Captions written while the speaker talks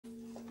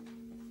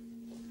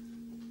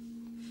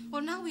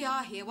Well, now we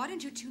are here, why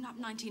don't you tune up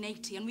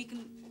 1980 and we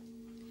can,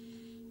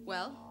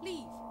 well,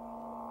 leave.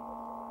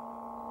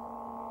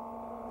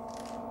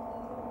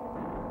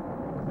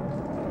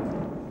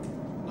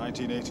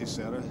 "1980,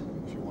 Sarah,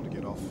 if you want to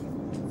get off."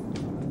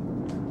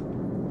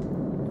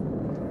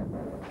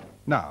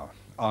 Now,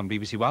 on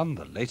BBC One,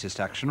 the latest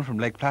action from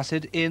Lake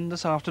Placid in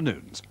this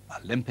afternoon's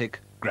Olympic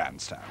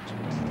Grandstand.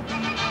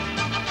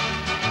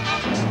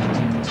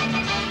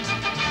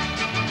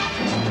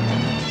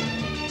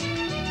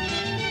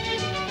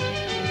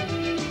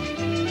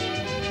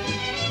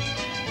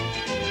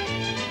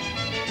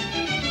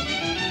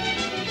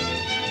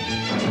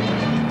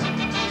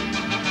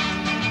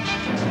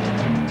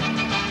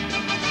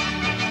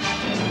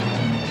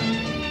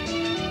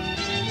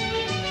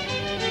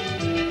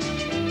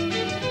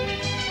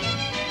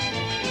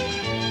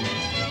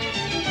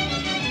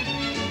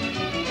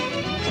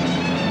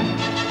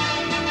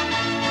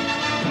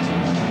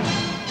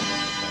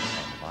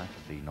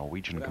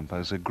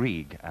 Composer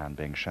Grieg, and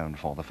being shown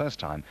for the first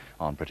time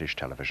on British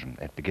television.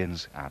 It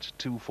begins at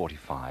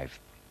 2:45.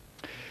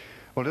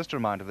 Well, just a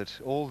reminder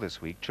that all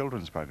this week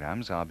children's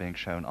programmes are being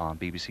shown on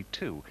BBC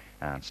Two,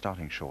 and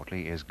starting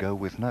shortly is Go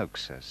with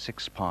Noakes, a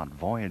 6-part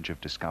voyage of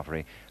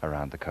discovery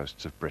around the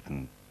coasts of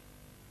Britain.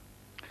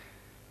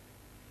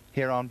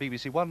 Here on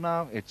BBC One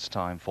now, it's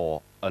time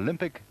for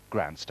Olympic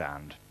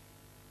Grandstand.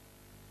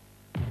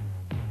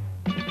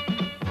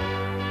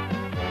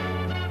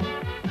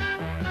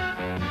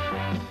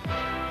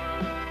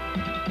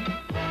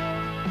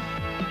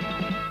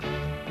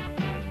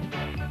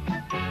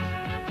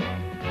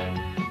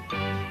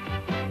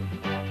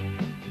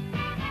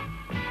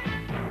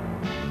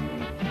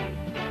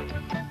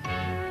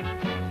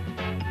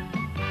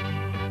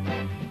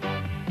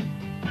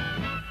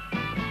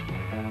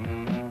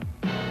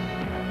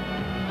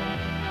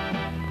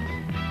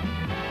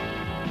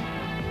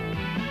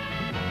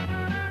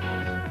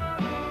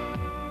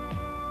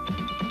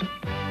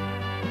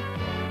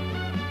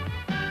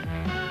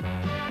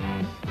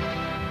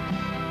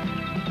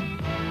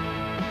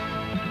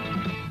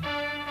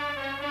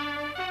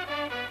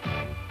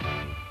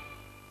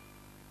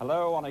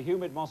 Hello on a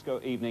humid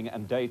Moscow evening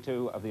and day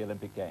 2 of the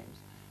Olympic Games.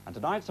 And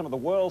tonight some of the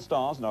world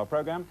stars in our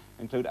programme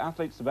include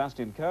athlete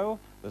Sebastian Coe,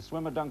 the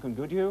swimmer Duncan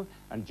Goodhue,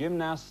 and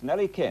gymnast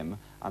Nellie Kim,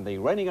 and the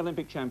reigning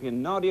Olympic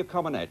champion Nadia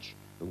Comaneci,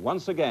 who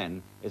once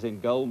again is in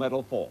gold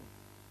medal form.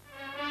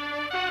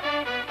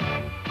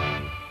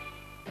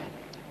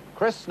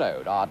 Chris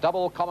Snowd, our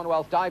double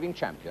Commonwealth diving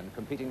champion,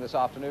 competing this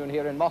afternoon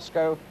here in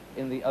Moscow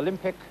in the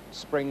Olympic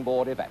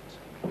springboard event.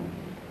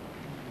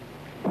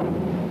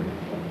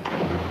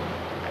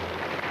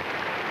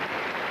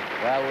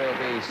 Well,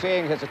 we'll be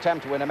seeing his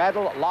attempt to win a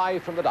medal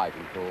live from the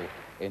diving pool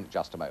in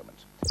just a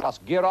moment. Plus,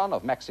 Giron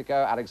of Mexico,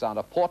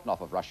 Alexander Portnoy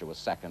of Russia was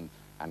second,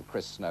 and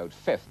Chris Snowd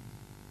fifth.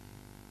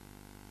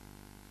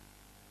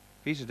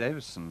 Peter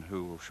Davison,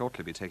 who will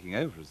shortly be taking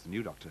over as the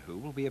new Doctor Who,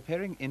 will be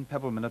appearing in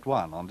Pebbleman at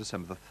 1 on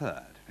December the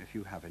 3rd. If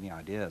you have any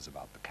ideas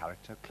about the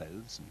character,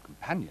 clothes and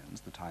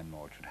companions the Time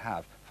Lord should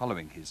have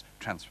following his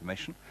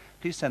transformation,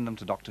 please send them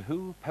to Doctor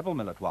Who,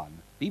 Pebbleman at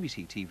 1,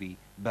 BBC TV,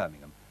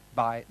 Birmingham,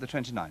 by the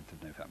 29th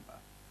of November.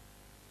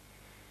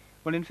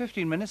 Well, in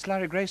 15 minutes,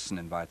 Larry Grayson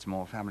invites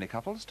more family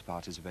couples to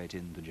participate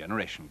in the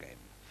Generation Game.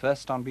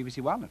 First on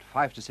BBC One at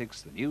 5 to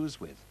 6, the news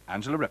with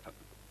Angela Rippon.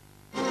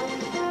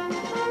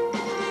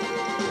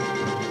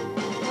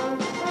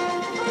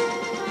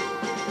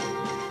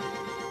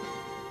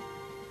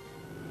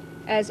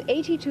 As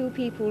 82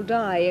 people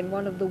die in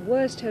one of the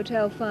worst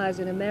hotel fires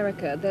in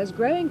America, there's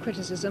growing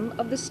criticism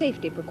of the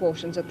safety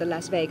precautions at the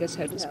Las Vegas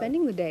hotel.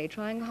 Spending the day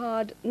trying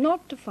hard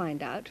not to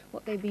find out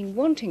what they've been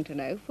wanting to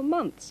know for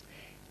months.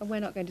 And we're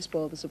not going to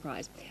spoil the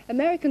surprise.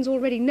 Americans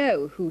already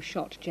know who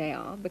shot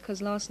JR because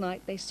last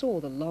night they saw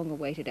the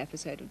long-awaited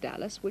episode of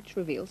Dallas, which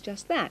reveals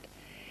just that.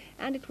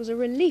 And it was a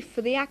relief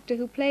for the actor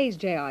who plays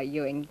J.R.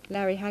 Ewing,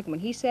 Larry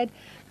Hagman. He said,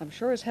 "I'm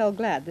sure as hell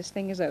glad this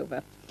thing is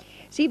over."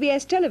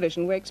 CBS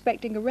television were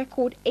expecting a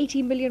record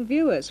 80 million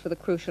viewers for the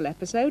crucial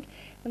episode,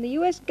 and the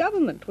U.S.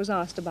 government was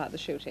asked about the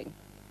shooting.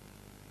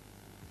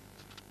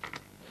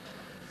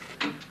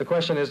 The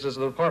question is, does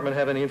the department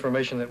have any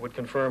information that would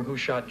confirm who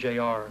shot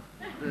JR?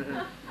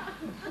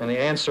 And the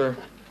answer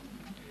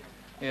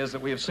is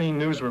that we have seen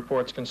news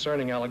reports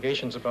concerning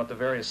allegations about the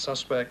various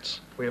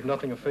suspects. We have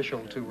nothing official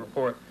to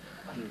report.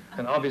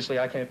 And obviously,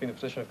 I can't be in a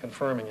position of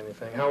confirming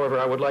anything. However,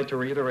 I would like to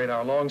reiterate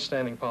our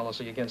long-standing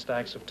policy against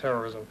acts of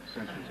terrorism.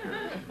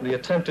 The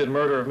attempted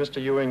murder of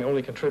Mr. Ewing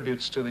only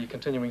contributes to the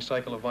continuing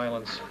cycle of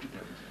violence,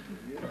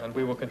 and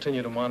we will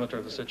continue to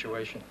monitor the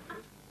situation.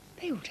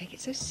 They all take it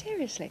so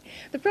seriously.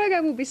 The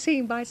programme will be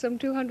seen by some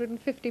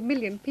 250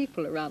 million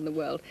people around the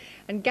world,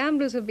 and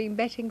gamblers have been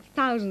betting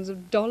thousands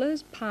of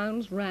dollars,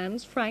 pounds,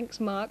 rands,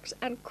 francs, marks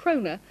and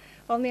kroner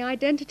on the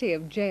identity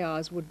of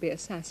JR's would-be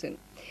assassin.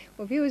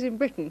 Well, viewers in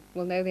Britain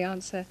will know the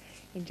answer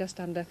in just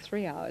under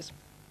 3 hours.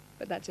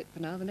 But that's it for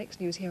now. The next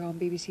news here on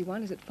BBC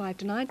One is at 5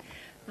 to 9.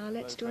 Now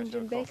let's join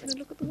Jim Bacon and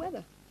look at the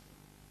weather.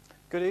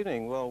 Good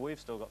evening. Well, we've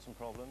still got some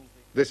problems.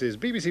 This is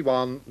BBC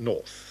One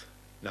North.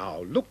 Now,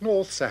 look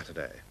north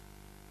Saturday.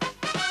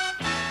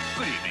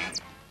 Good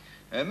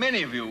evening.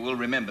 Many of you will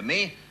remember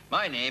me.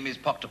 My name is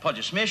Proctor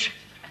Podgersmish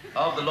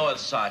of the Loyal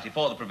Society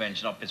for the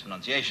Prevention of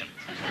Mispronunciation.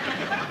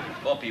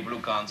 For people who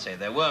can't say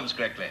their worms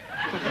correctly.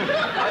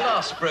 I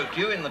last spoke to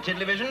you in the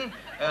Tiddlyvision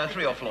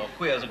 3 or 4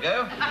 queers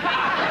ago.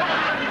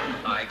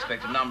 I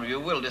expect a number of you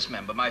will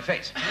dismember my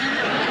face.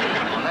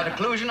 On that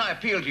occlusion, I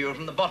appeal to you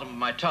from the bottom of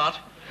my tart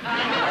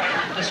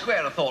to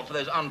square a thought for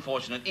those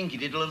unfortunate inky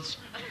diddlers,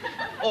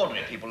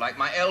 ordinary people like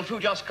my elf who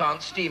just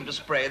can't steam to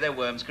spray their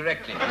worms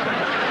correctly.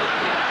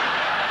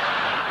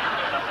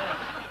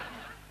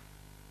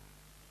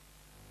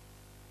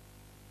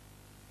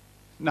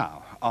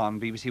 Now, on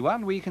BBC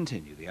One, we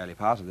continue the early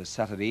part of this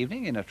Saturday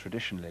evening in a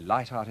traditionally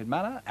light-hearted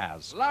manner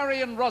as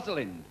Larry and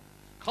Rosalind,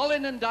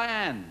 Colin and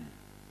Diane,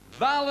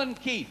 Val and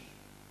Keith,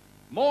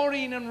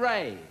 Maureen and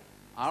Ray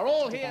are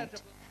all here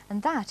to...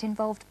 And that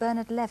involved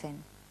Bernard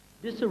Levin.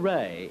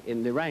 Disarray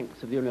in the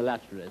ranks of the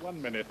unilateralists.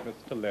 1 minute,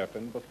 Mr.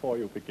 Levin. Before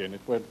you begin, it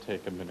won't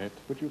take a minute.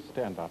 Would you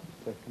stand up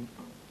a second?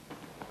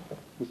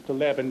 Mr.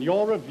 Levin,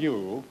 your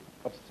review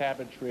of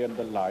Savagery and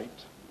the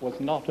Light was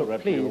not a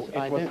review. Please,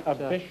 it was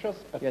a vicious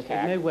attack. Yes,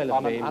 it may well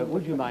have been, but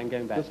would you mind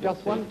going back? There's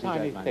just one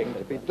tiny thing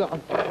to be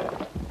done.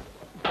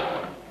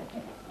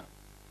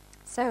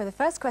 So the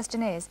first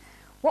question is,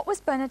 what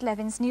was Bernard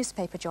Levin's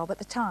newspaper job at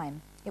the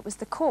time? It was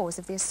the cause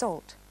of the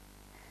assault.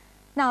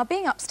 Now,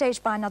 being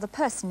upstaged by another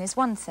person is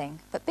one thing,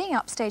 but being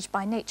upstaged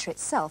by nature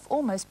itself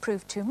almost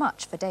proved too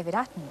much for David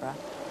Attenborough.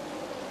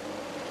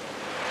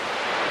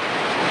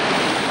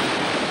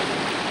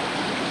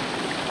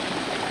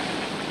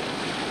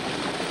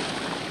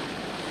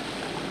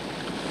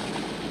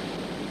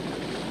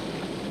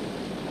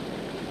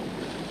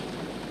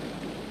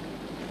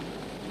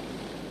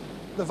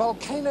 The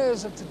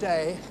volcanoes of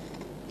today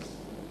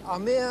are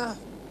mere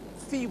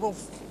feeble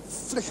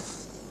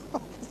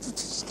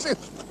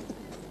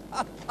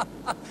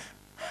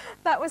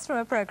That was from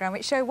a programme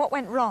which showed what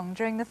went wrong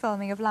during the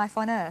filming of Life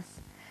on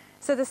Earth.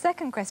 So the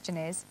second question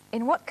is,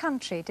 in what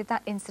country did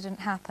that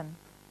incident happen?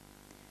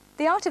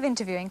 The art of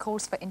interviewing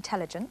calls for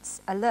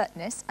intelligence,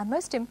 alertness, and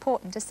most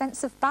important, a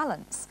sense of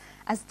balance,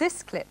 as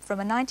this clip from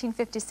a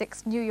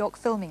 1956 New York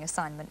filming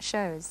assignment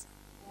shows.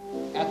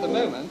 At the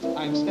moment,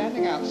 I'm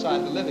standing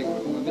outside the living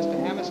room of Mr.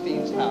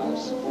 Hammerstein's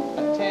house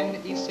at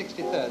 10 East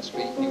 63rd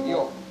Street, New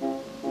York.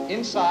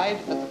 Inside,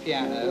 at the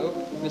piano,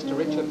 Mr.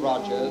 Richard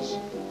Rogers.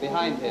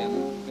 Behind him,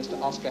 Mr.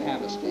 Oscar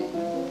Hammerstein.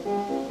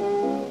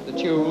 The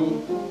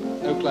tune,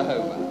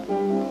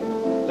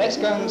 Oklahoma. Let's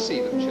go and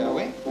see them, shall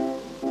we?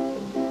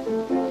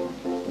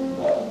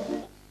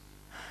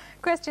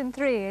 Question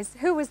 3 is,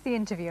 who was the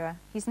interviewer?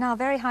 He's now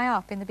very high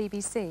up in the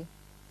BBC.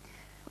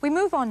 We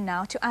move on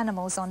now to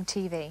animals on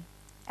TV.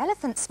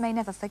 Elephants may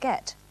never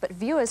forget, but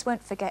viewers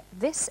won't forget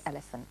this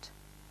elephant.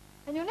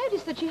 And you'll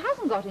notice that she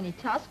hasn't got any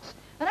tusks,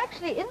 and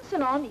actually in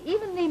Ceylon,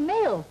 even the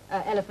male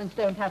elephants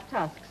don't have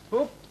tusks.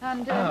 Oop.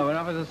 And, we're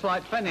having a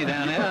slight fenny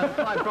down here.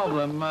 Slight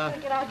problem.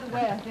 Get out of the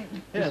way, I think.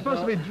 You're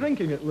supposed to be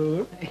drinking it,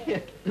 Lulu.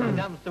 It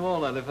happens to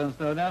all elephants,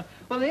 no doubt.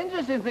 Well, the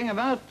interesting thing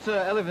about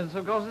elephants,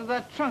 of course, is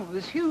that trunk,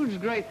 this huge,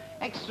 great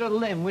extra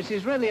limb, which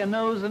is really a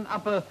nose and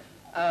upper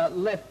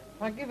lip.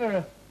 If I give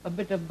her a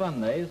bit of bun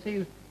there, you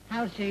see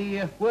how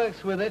she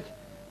works with it.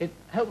 It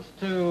helps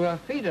to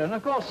feed her, and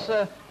of course,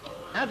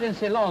 out in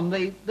Ceylon,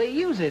 they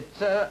use it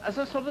as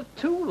a sort of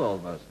tool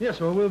almost. Yes,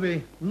 well, we'll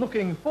be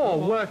looking for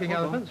working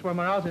elephants when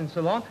we're out in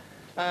Ceylon,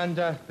 and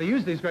they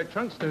use these great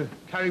trunks to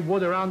carry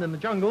wood around in the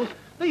jungles.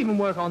 They even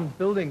work on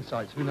building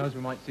sites. Who knows,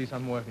 we might see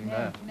some working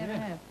there. You never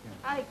know.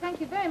 Alec, thank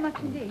you very much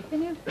indeed.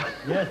 Can you?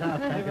 Yes, I'll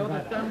take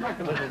it. Stand back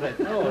a little bit.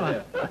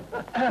 Oh,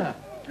 dear.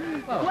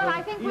 Well,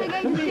 I think we're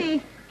going to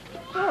see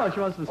she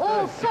wants to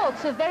all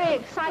sorts of very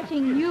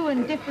exciting new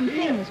and different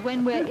things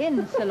when we're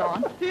in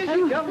Ceylon. Here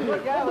she comes.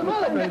 Look out.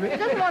 He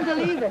doesn't want to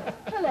leave it.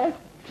 Hello.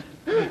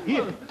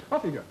 Here,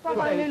 off you go.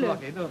 Bye-bye, Lulu.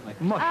 Lucky, don't they?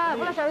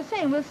 Well, as I was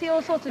saying, we'll see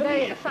all sorts of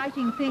very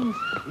exciting things.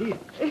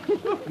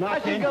 I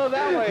should go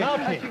that way.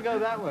 I should go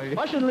that way.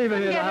 I should leave her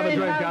here to have a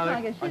drink,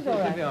 Alec. She's all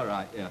right. She'll be all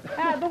right,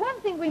 yeah. But one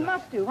thing we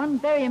must do, one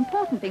very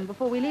important thing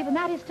before we leave, and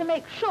that is to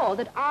make sure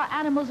that our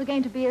animals are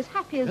going to be as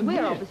happy as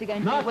we're obviously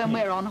going to be when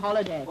we're on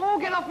holiday. Oh,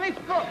 get off me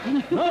foot!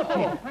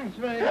 Oh, thanks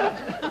very much.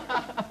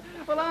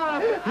 Well,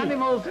 our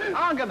animals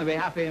are going to be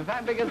happy, in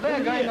fact, because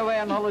they're going away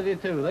on holiday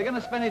too. They're going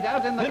to spend it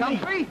out in the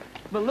country,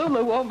 but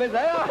Lulu won't be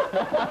there.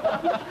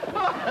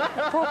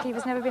 Porky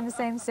has never been the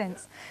same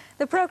since.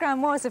 The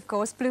programme was, of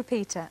course, Blue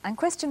Peter, and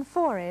question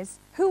 4 is,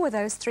 who were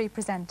those 3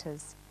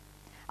 presenters?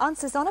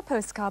 Answers on a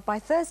postcard by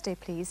Thursday,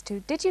 please, to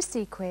Did You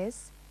See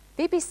Quiz,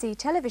 BBC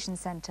Television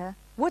Centre,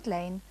 Wood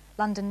Lane,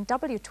 London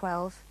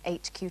W12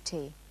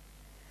 8QT.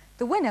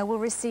 The winner will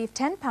receive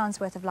 £10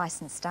 worth of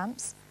licence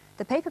stamps,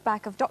 the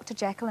paperback of Dr.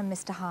 Jekyll and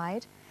Mr.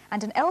 Hyde,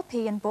 and an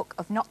LP and book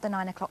of Not the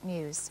 9 O'Clock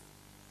News.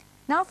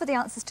 Now for the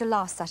answers to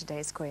last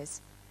Saturday's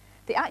quiz.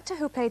 The actor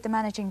who played the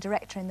managing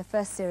director in the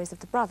first series of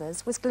The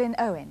Brothers was Glyn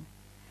Owen.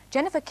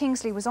 Jennifer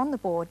Kingsley was on the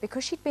board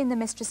because she'd been the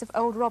mistress of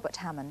old Robert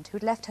Hammond,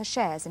 who'd left her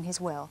shares in his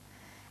will,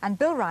 and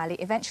Bill Riley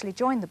eventually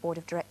joined the board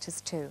of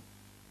directors too.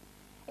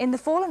 In The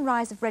Fall and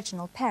Rise of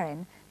Reginald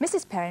Perrin,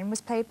 Mrs. Perrin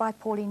was played by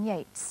Pauline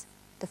Yates.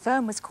 The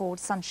firm was called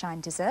Sunshine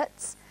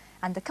Desserts,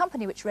 and the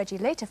company which Reggie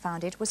later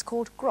founded was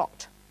called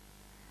Grot.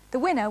 The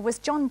winner was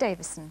John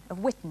Davison of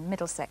Witton,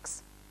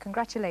 Middlesex.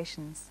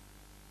 Congratulations.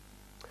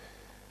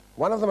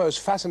 One of the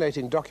most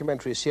fascinating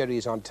documentary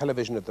series on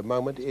television at the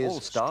moment is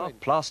All-Star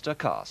Plaster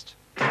Cast.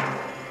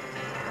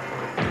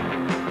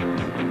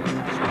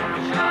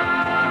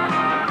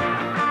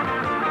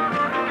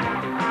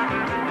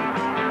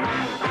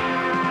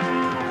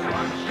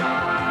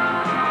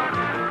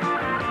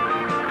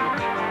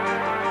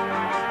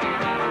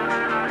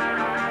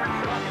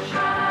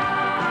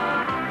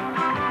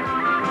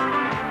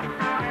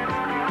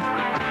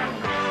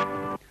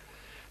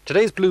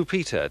 Today's Blue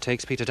Peter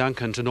takes Peter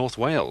Duncan to North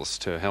Wales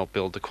to help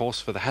build the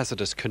course for the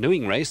hazardous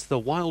canoeing race, the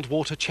Wild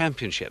Water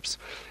Championships.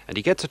 And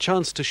he gets a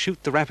chance to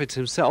shoot the rapids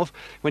himself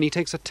when he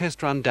takes a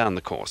test run down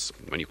the course,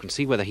 when you can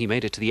see whether he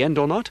made it to the end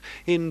or not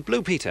in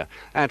Blue Peter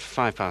at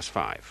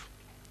 5:05.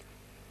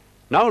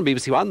 Now on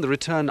BBC One, the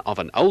return of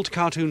an old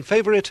cartoon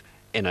favourite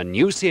in a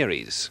new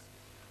series.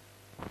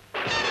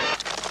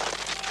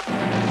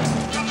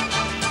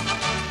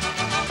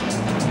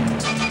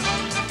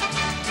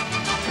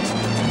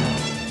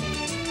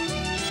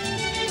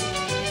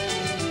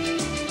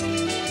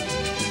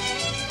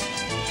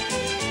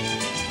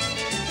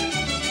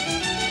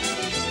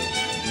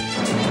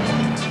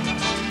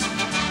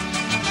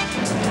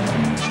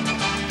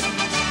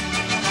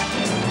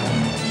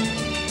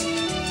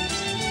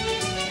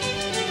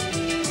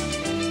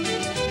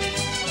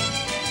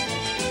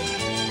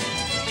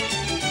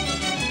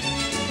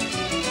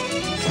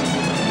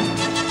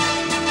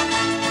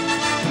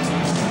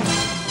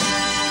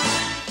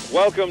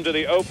 Welcome to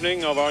the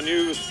opening of our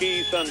new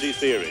Ski Sunday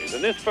series.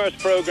 And this first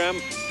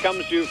programme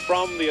comes to you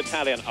from the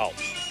Italian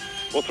Alps.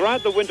 Well,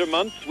 throughout the winter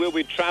months, we'll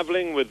be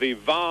travelling with the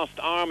vast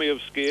army of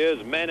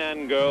skiers, men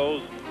and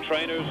girls,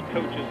 trainers,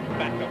 coaches,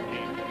 backup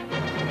teams.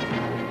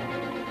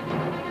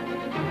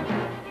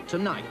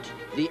 Tonight,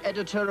 the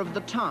editor of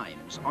The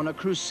Times on a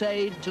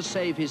crusade to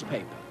save his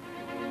paper.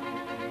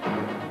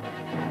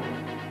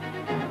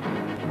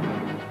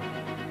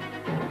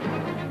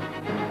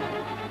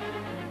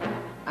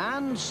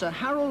 And Sir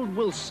Harold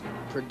Wilson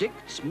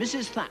predicts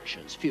Mrs.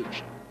 Thatcher's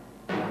future.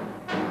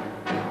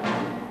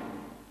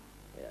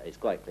 It's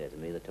quite clear to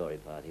me the Tory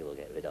party will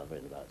get rid of her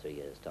in about 3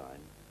 years'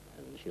 time,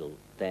 and she'll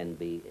then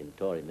be in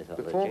Tory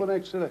mythology. Before the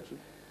next election?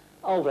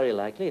 Oh, very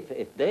likely.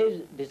 If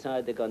they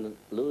decide they're going to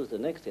lose the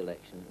next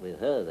election with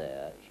her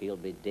there, she'll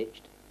be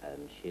ditched,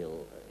 and it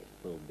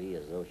will be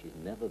as though she's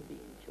never been.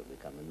 She'll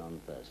become a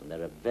non-person.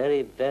 They're a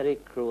very, very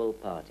cruel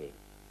party.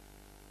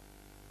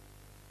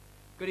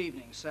 Good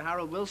evening. Sir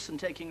Harold Wilson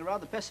taking a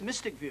rather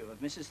pessimistic view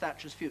of Mrs.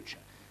 Thatcher's future.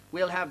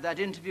 We'll have that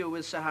interview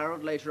with Sir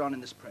Harold later on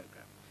in this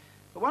programme.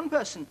 But one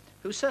person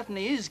who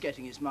certainly is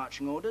getting his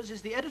marching orders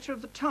is the editor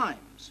of The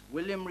Times,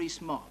 William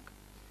Rees-Mogg.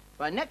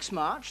 By next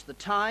March, The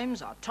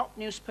Times, our top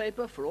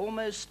newspaper for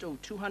almost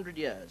 200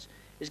 years,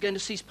 is going to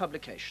cease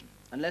publication,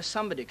 unless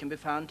somebody can be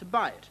found to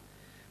buy it.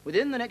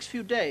 Within the next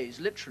few days,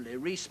 literally,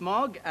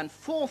 Rees-Mogg and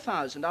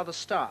 4,000 other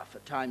staff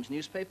at Times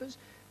newspapers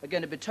are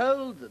going to be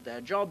told that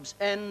their jobs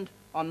end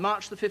on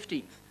March the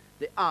 15th,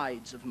 the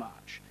Ides of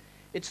March.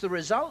 It's the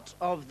result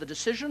of the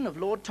decision of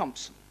Lord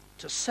Thompson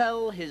to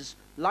sell his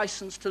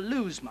license to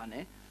lose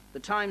money, the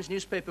Times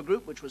newspaper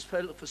group which was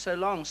for so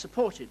long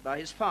supported by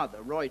his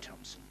father, Roy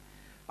Thompson.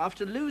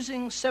 After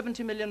losing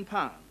 £70 million,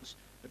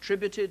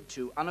 attributed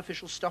to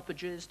unofficial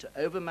stoppages, to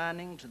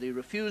overmanning, to the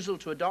refusal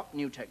to adopt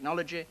new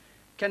technology,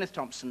 Kenneth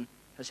Thompson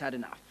has had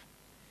enough.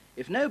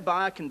 If no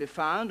buyer can be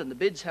found and the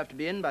bids have to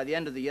be in by the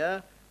end of the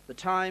year, the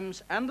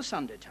Times and the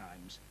Sunday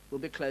Times will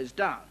be closed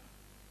down.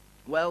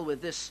 Well,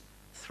 with this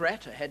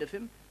threat ahead of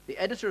him, the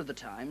editor of The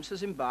Times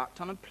has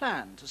embarked on a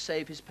plan to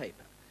save his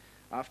paper.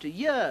 After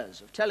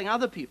years of telling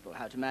other people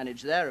how to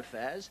manage their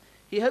affairs,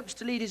 he hopes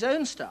to lead his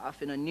own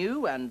staff in a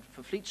new and,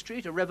 for Fleet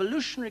Street, a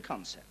revolutionary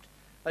concept,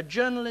 a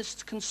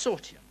journalists'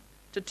 consortium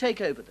to take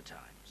over The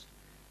Times.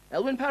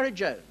 Elwyn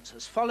Parry-Jones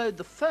has followed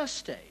the first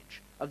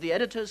stage of the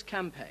editor's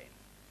campaign.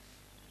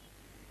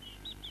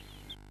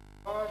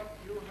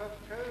 You have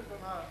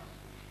chosen us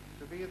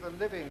to be the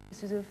living.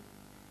 This is of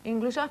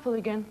English apple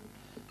again.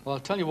 Well,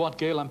 I'll tell you what,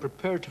 Gail, I'm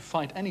prepared to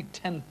fight any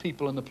 10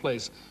 people in the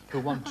place who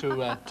want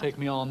to take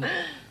me on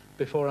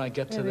before I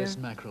get to this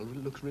mackerel.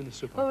 It looks really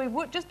super. Well,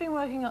 we've just been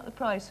working out the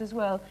price as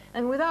well,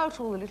 and without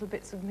all the little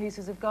bits and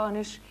pieces of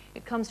garnish,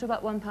 it comes to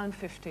about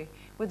 £1.50.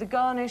 With the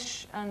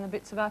garnish and the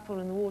bits of apple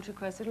and the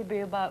watercress, it'll be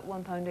about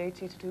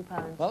 £1.80 to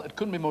 £2. Well, it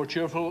couldn't be more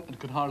cheerful, it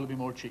could hardly be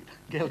more cheap.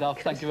 Gail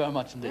Duff, thank you very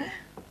much indeed.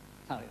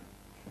 Harry.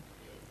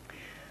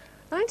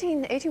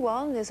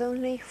 1981 is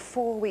only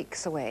 4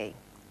 weeks away,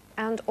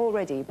 and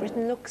already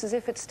Britain looks as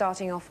if it's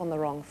starting off on the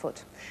wrong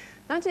foot.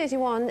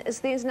 1981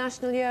 is the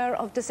International Year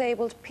of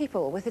Disabled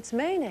People, with its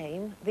main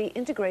aim, the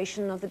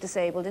integration of the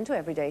disabled into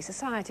everyday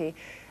society.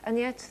 And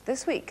yet,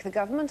 this week, the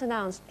government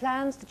announced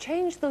plans to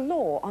change the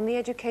law on the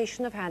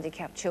education of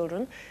handicapped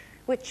children,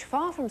 which,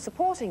 far from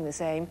supporting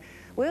this aim,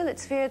 will,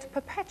 it's feared,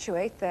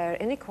 perpetuate their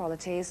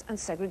inequalities and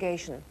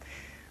segregation.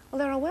 Well,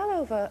 there are well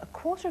over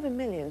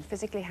 250,000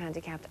 physically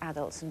handicapped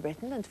adults in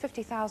Britain and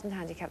 50,000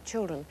 handicapped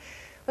children.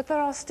 But there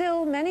are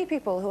still many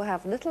people who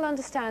have little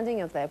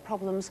understanding of their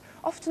problems,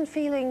 often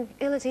feeling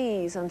ill at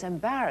ease and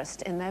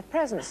embarrassed in their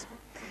presence.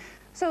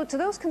 So, to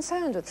those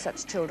concerned with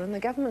such children, the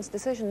government's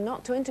decision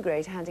not to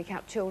integrate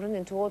handicapped children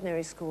into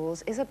ordinary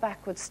schools is a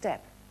backward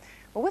step.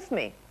 Well, with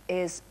me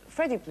is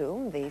Freddie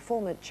Bloom, the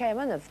former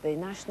chairman of the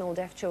National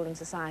Deaf Children's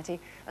Society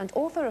and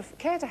author of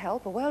Care to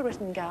Help, a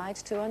well-written guide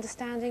to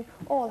understanding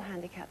all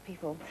handicapped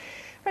people.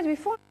 Freddie,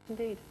 before...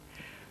 Indeed.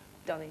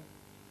 Donny.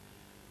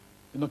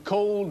 In the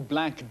cold,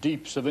 black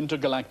deeps of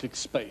intergalactic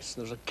space,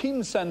 there's a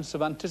keen sense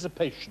of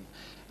anticipation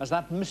as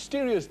that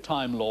mysterious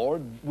Time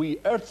Lord we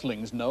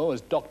Earthlings know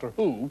as Doctor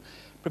Who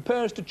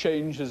prepares to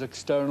change his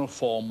external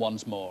form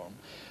once more.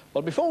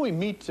 But before we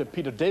meet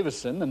Peter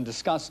Davison and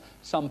discuss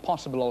some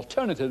possible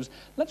alternatives,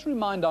 let's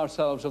remind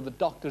ourselves of the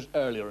Doctor's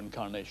earlier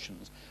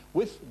incarnations,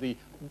 with the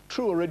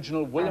true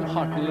original William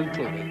Hartnell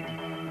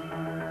included.